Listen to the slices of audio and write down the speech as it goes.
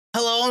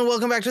Hello and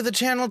welcome back to the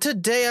channel.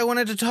 Today I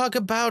wanted to talk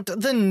about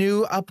the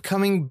new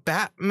upcoming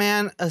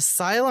Batman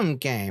Asylum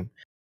game.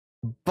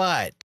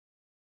 But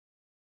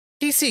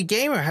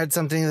PCGamer had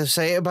something to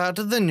say about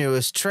the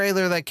newest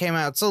trailer that came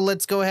out, so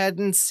let's go ahead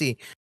and see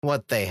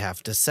what they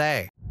have to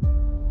say.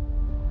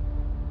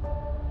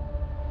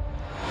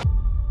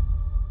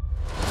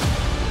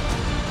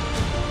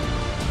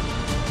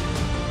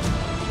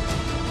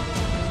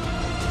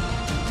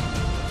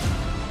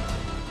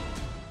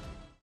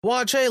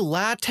 Watch a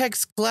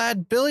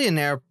latex-clad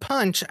billionaire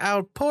punch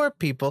out poor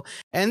people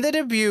in the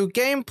debut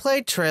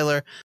gameplay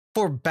trailer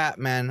for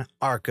Batman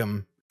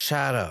Arkham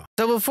Shadow.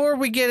 So before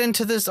we get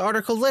into this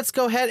article, let's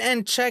go ahead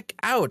and check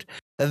out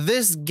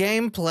this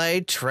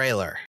gameplay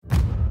trailer.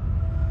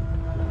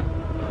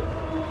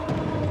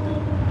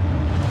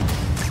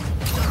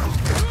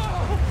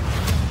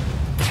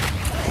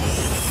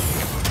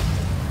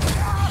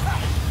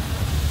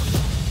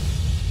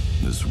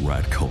 This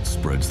rat cult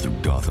spreads through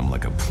Gotham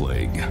like a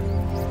plague.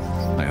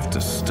 I have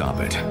to stop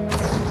it,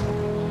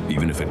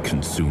 even if it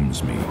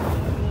consumes me.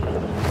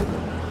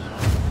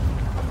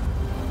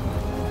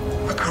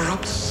 The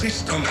corrupt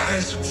system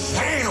has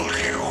failed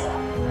you.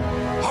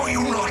 Are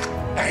you not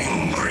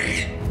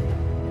angry?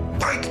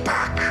 Fight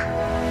back!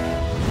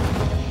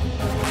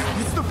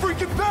 It's the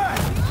freaking Bat!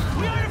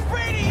 We aren't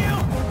afraid of you!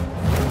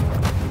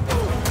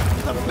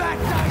 The Bat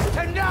dies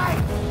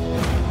tonight!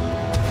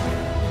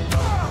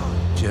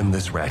 Jim,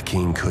 this Rat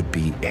King could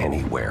be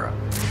anywhere.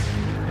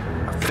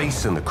 A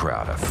face in the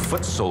crowd, a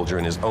foot soldier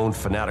in his own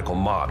fanatical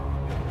mob.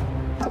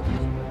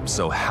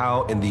 So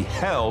how in the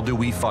hell do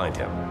we find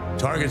him?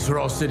 Targets are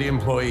all city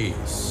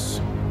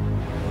employees,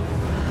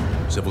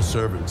 civil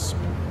servants,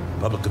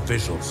 public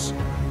officials.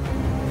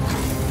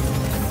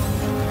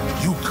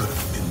 You could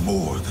have been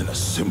more than a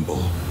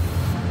symbol.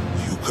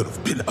 You could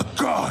have been a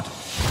god.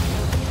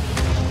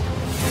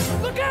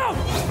 Look out!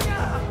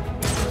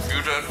 If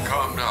you don't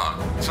calm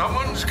down,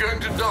 someone's going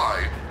to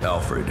die.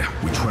 Alfred,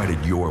 we tried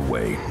it your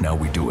way, now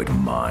we do it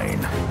mine.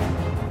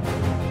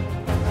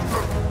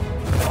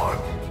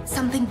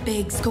 Something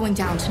big's going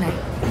down tonight.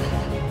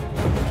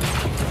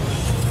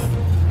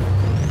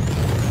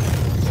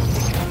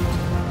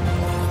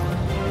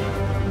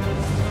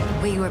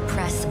 We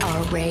repress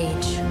our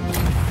rage,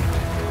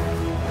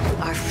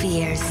 our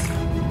fears.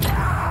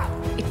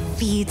 It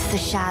feeds the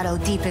shadow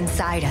deep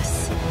inside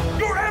us.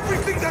 You're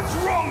everything that's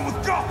wrong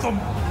with Gotham!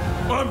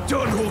 I'm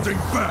done holding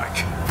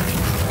back!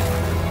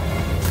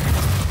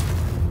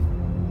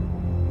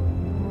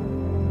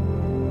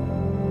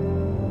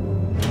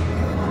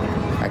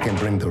 I can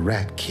bring the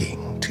Rat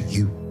King to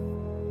you.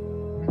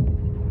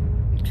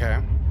 Okay.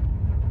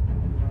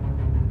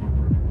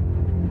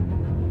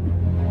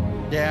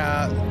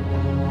 Yeah.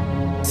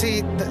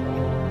 See,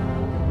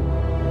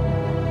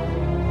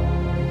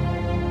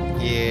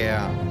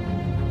 yeah.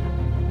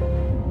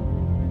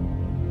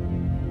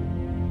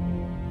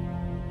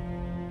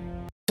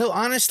 So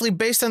honestly,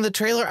 based on the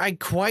trailer, I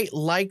quite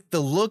like the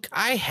look.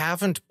 I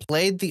haven't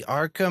played the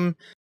Arkham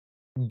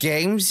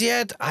games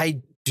yet.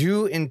 I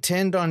do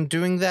intend on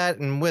doing that,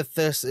 and with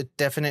this, it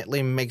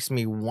definitely makes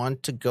me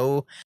want to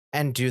go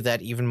and do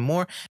that even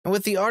more. And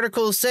with the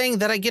article saying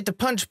that I get to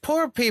punch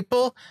poor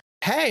people,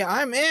 hey,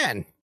 I'm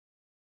in.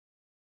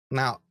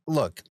 Now,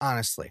 look,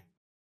 honestly,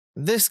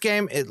 this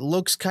game, it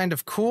looks kind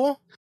of cool.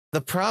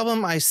 The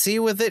problem I see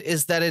with it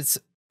is that it's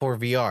for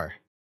VR.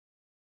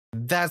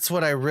 That's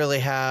what I really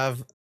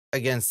have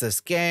against this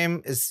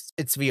game, is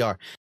it's VR.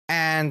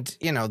 And,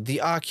 you know,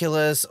 the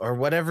Oculus or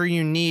whatever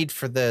you need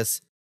for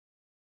this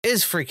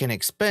is freaking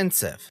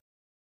expensive.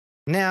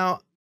 Now,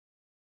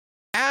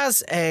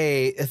 as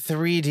a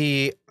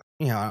 3D,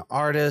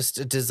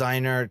 artist,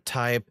 designer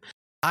type,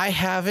 I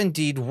have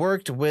indeed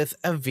worked with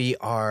a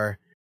VR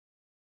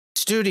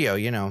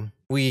studio.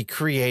 We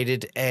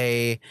created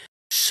a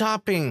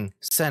shopping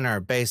center,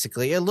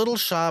 basically, a little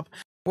shop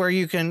where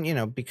you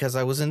can, because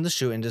I was in the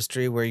shoe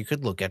industry, where you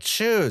could look at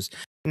shoes.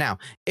 Now,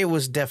 it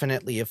was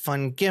definitely a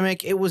fun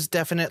gimmick. It was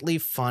definitely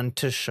fun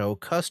to show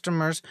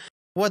customers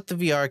what the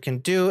VR can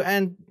do.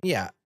 And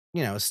yeah,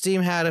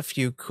 Steam had a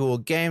few cool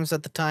games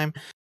at the time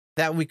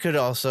that we could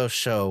also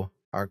show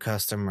our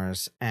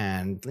customers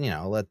and,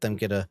 let them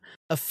get a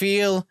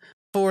feel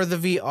for the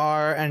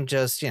VR and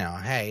just,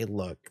 hey,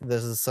 look,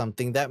 this is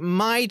something that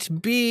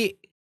might be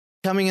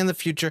coming in the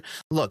future.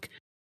 Look,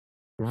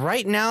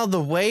 right now,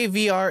 the way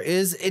VR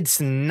is,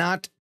 it's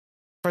not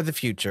for the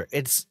future.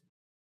 It's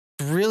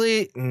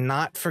really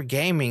not for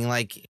gaming,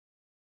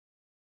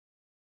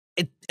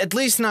 at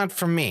least not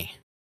for me.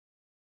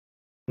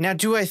 Now,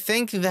 do I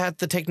think that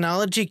the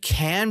technology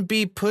can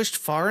be pushed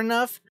far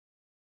enough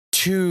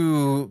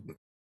to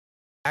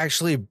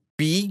actually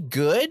be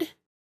good?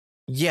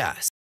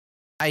 Yes,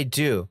 I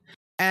do.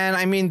 And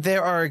I mean,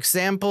 there are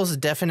examples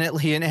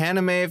definitely in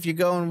anime. If you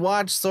go and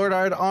watch Sword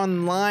Art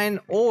Online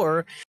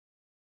or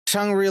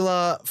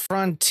Shangri-La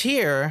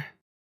Frontier,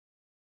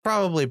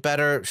 probably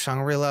better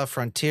Shangri-La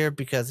Frontier,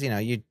 because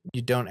you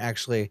don't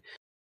actually,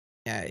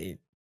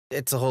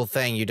 it's a whole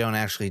thing. You don't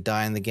actually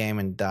die in the game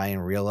and die in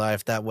real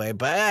life that way.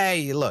 But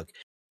hey, look,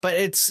 but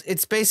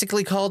it's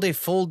basically called a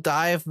full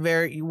dive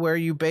where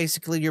you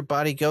basically your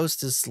body goes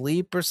to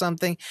sleep or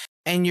something,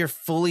 and you're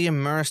fully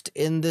immersed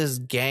in this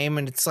game,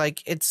 and it's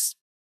like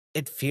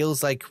it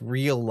feels like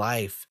real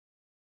life,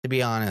 to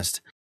be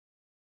honest.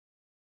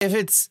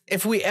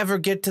 If we ever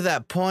get to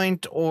that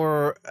point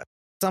or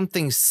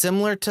something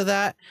similar to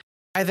that,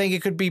 I think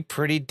it could be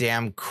pretty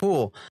damn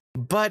cool.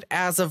 But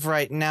as of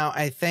right now,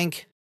 I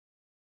think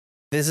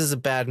this is a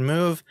bad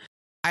move.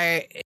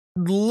 It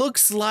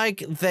looks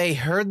like they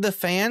heard the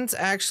fans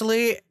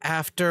actually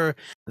after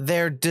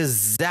their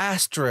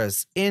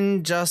disastrous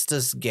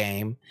Injustice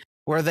game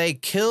where they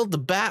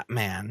killed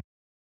Batman.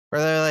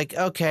 Where they're like,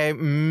 okay,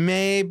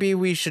 maybe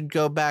we should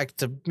go back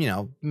to,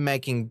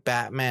 making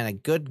Batman a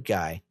good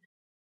guy.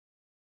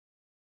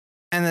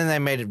 And then they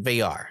made it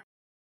VR.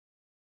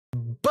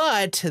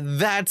 But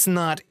that's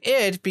not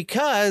it,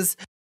 because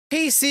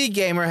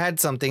PCGamer had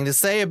something to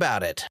say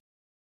about it.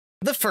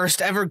 The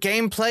first ever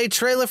gameplay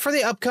trailer for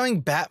the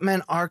upcoming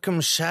Batman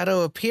Arkham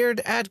Shadow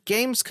appeared at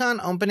Gamescom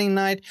opening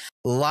night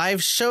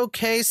live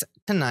showcase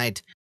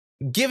tonight,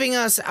 giving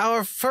us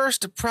our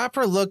first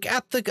proper look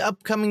at the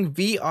upcoming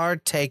VR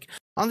take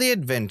on the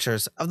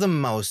adventures of the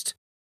most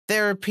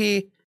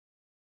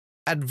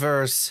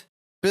therapy-adverse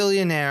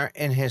billionaire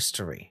in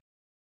history.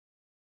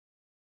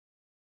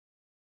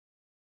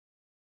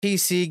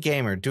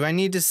 PCGamer, do I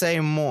need to say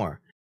more?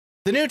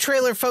 The new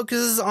trailer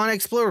focuses on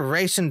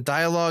exploration,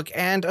 dialogue,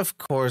 and, of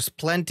course,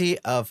 plenty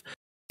of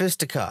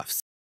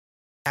fisticuffs.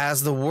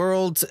 As the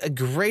world's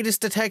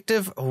greatest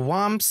detective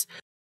whomps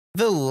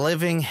the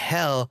living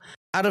hell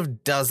out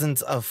of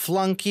dozens of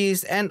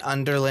flunkies and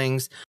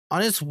underlings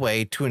on his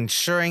way to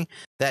ensuring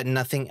that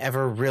nothing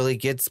ever really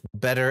gets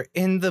better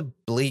in the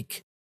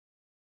bleak,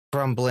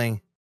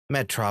 crumbling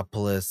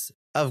metropolis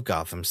of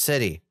Gotham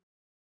City.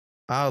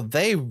 Oh,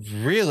 they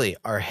really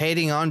are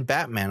hating on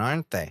Batman,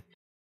 aren't they?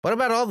 What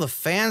about all the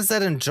fans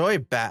that enjoy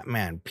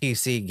Batman,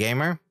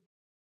 PCGamer?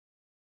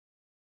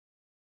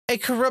 A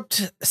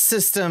corrupt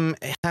system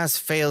has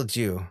failed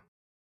you.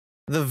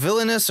 The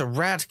villainous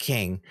Rat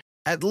King,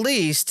 at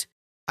least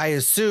I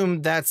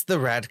assume that's the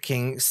Rat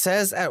King,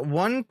 says at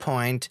one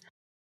point,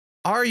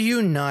 "Are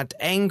you not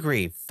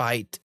angry?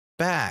 Fight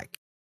back."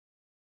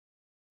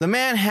 The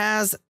man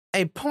has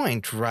a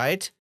point,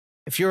 right?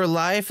 If your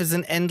life is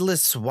an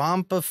endless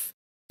swamp of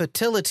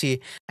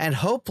fertility and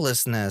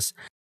hopelessness,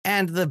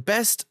 and the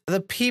best the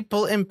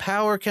people in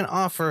power can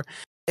offer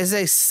is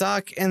a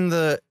sock in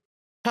the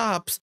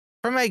chops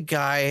from a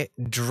guy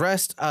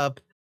dressed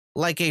up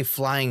like a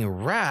flying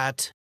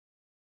rat,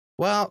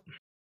 well,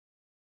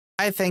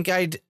 I think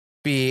I'd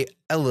be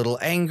a little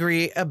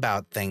angry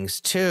about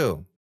things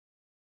too.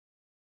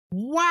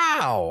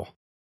 Wow!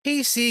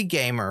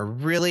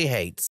 PCGamer really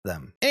hates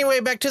them.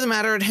 Anyway, back to the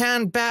matter at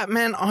hand.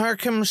 Batman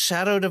Arkham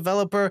Shadow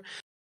developer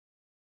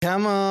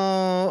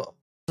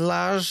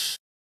Camouflage, is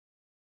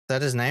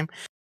that his name,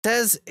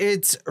 says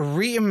it's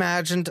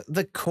reimagined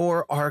the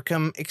core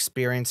Arkham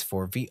experience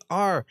for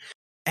VR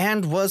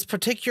and was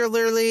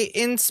particularly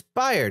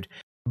inspired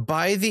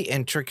by the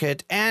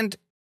intricate and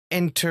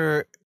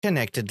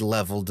interconnected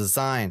level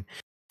design.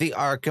 The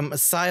Arkham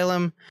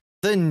Asylum,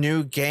 the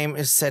new game,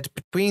 is set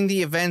between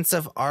the events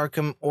of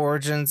Arkham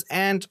Origins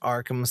and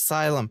Arkham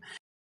Asylum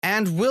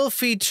and will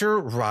feature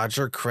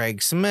Roger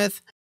Craig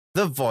Smith,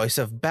 the voice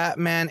of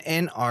Batman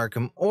in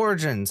Arkham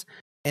Origins,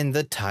 in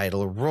the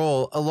title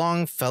role,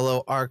 along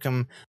fellow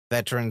Arkham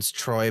veterans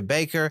Troy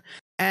Baker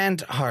and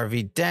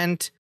Harvey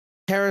Dent,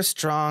 Tara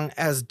Strong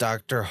as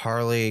Dr.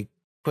 Harley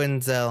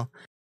Quinzel,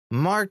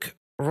 Mark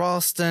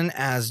Ralston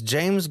as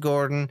James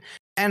Gordon,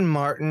 and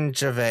Martin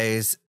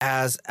Gervais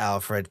as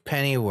Alfred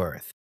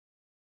Pennyworth.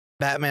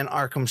 Batman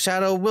Arkham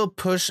Shadow will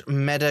push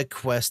Meta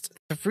Quest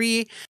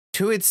 3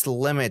 to its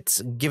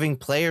limits, giving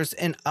players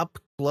an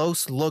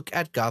up-close look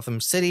at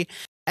Gotham City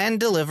and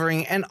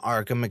delivering an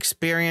Arkham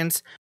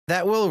experience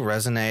that will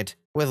resonate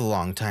with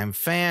longtime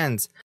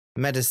fans,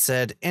 Meta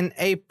said in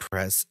a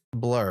press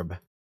blurb.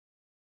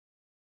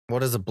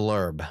 What is a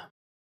blurb? Is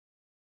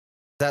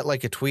that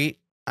like a tweet?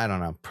 I don't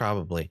know,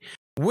 probably.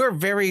 We're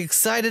very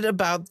excited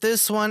about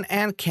this one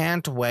and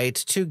can't wait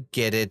to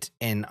get it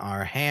in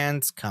our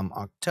hands come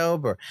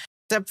October.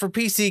 Except for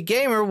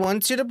PCGamer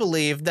wants you to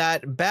believe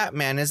that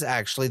Batman is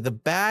actually the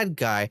bad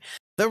guy.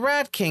 The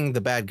Rat King,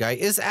 the bad guy,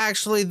 is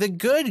actually the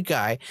good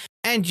guy,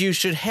 and you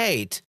should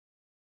hate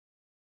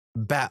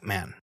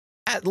Batman.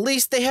 At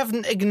least they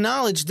haven't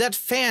acknowledged that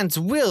fans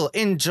will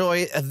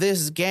enjoy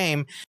this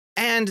game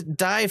and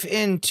dive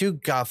into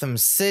Gotham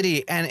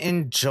City and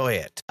enjoy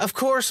it. Of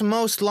course,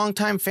 most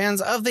longtime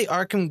fans of the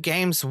Arkham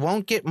games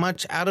won't get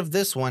much out of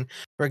this one,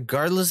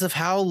 regardless of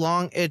how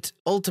long it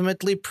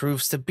ultimately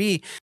proves to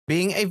be,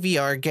 being a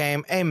VR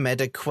game, a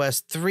Meta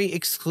Quest 3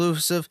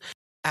 exclusive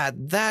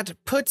at that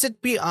puts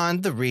it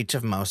beyond the reach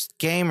of most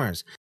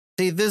gamers.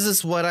 See, this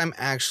is what I'm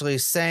actually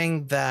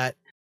saying, that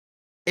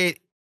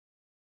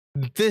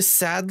this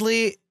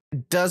sadly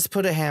does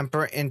put a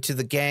hamper into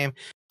the game,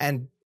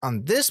 and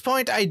on this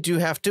point, I do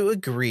have to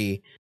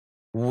agree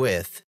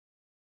with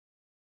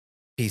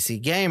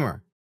PCGamer.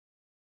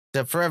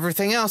 Except for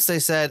everything else they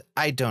said,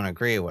 I don't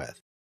agree with.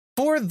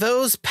 For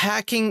those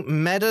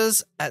packing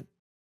metas at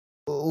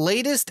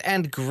latest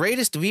and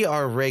greatest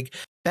VR rig,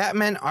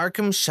 Batman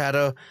Arkham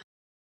Shadow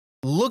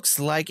looks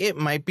like it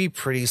might be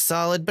pretty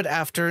solid, but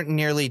after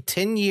nearly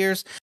 10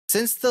 years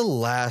since the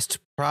last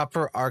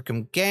proper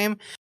Arkham game,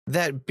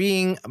 that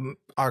being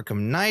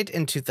Arkham Knight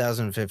in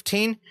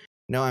 2015,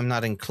 no, I'm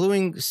not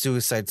including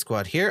Suicide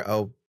Squad here,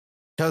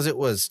 because it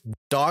was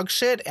dog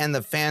shit and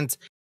the fans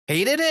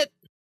hated it,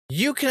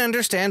 you can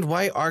understand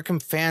why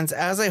Arkham fans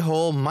as a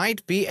whole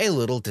might be a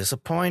little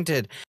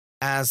disappointed,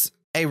 as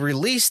a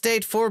release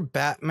date for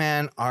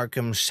Batman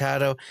Arkham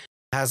Shadow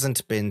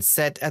hasn't been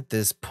set at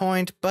this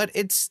point, but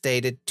it's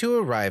stated to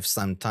arrive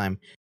sometime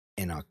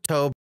in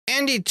October.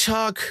 Andy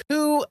Chalk,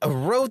 who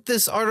wrote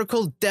this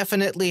article,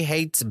 definitely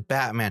hates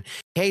Batman.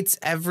 Hates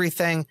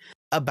everything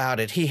about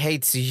it. He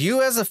hates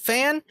you as a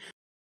fan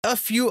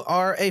if you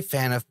are a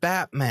fan of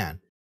Batman.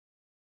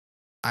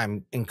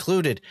 I'm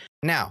included.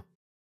 Now,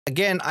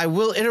 again, I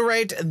will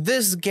iterate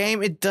this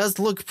game. It does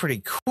look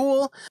pretty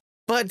cool,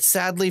 but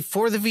sadly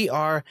for the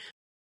VR,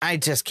 I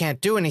just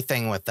can't do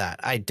anything with that.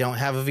 I don't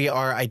have a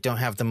VR. I don't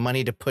have the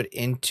money to put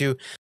into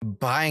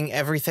buying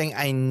everything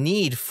I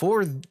need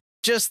for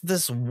just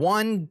this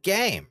one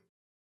game.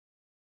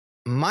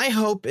 My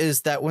hope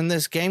is that when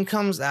this game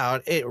comes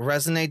out, it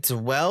resonates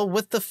well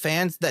with the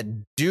fans that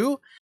do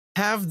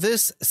have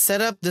this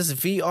setup, this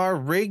VR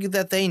rig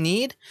that they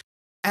need,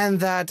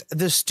 and that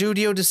the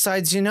studio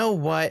decides, you know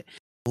what,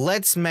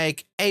 let's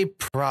make a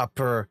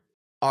proper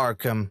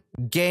Arkham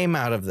game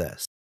out of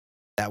this.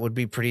 That would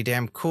be pretty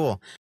damn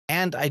cool.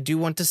 And I do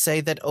want to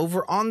say that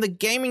over on the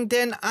Gaming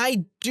Den,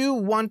 I do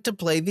want to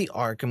play the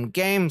Arkham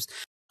games.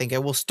 I think I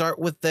will start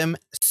with them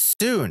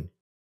soon.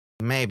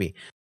 Maybe.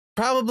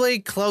 Probably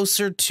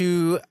closer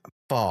to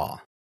fall.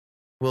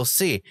 We'll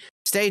see.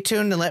 Stay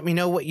tuned and let me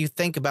know what you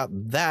think about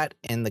that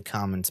in the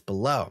comments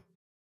below.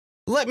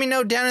 Let me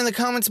know down in the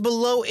comments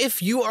below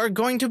if you are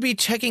going to be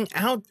checking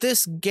out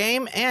this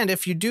game. And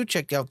if you do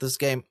check out this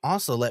game,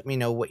 also let me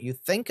know what you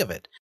think of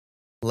it.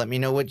 Let me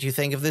know what you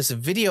think of this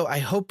video. I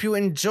hope you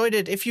enjoyed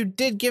it. If you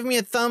did, give me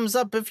a thumbs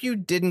up. If you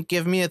didn't,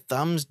 give me a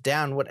thumbs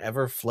down,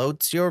 whatever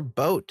floats your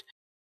boat.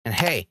 And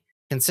hey,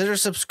 consider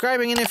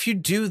subscribing. And if you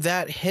do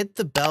that, hit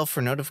the bell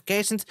for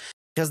notifications,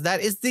 because that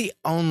is the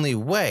only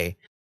way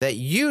that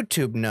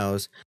YouTube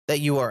knows that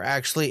you are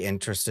actually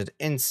interested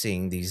in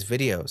seeing these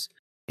videos.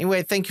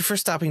 Anyway, thank you for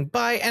stopping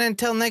by, and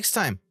until next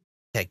time,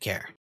 take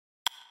care.